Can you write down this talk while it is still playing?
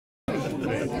You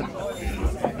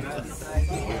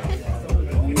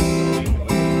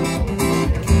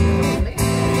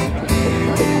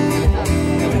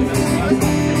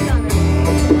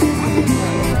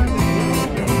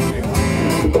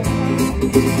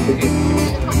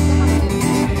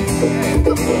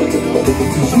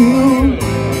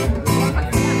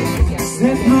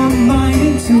set my mind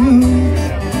into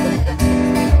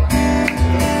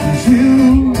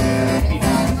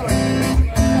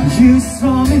you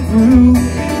saw me through.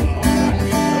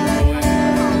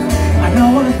 I know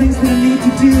all the things that I need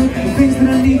to do, the things that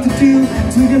I need to do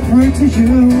to get through to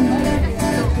you.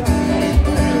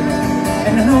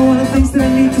 And I know all the things that I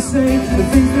need to say, the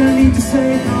things that I need to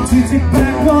say to take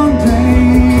back one day.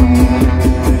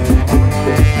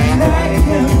 And I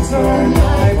can turn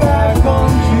my back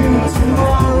on you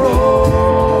tomorrow.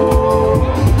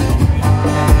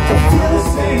 I feel the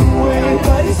same way,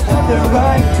 but it's not the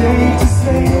right day to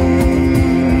say.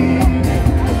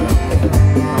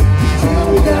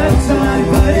 You got time,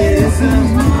 but it isn't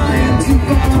mine to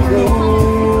borrow.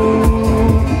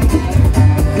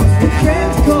 'Cause we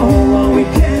can't go on, we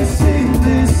can't sing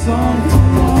this song for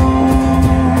long.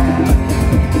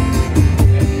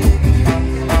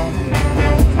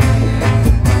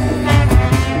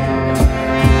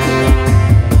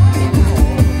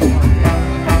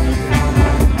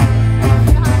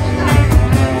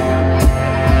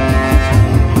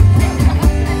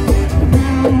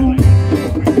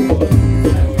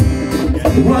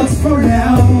 What's forever?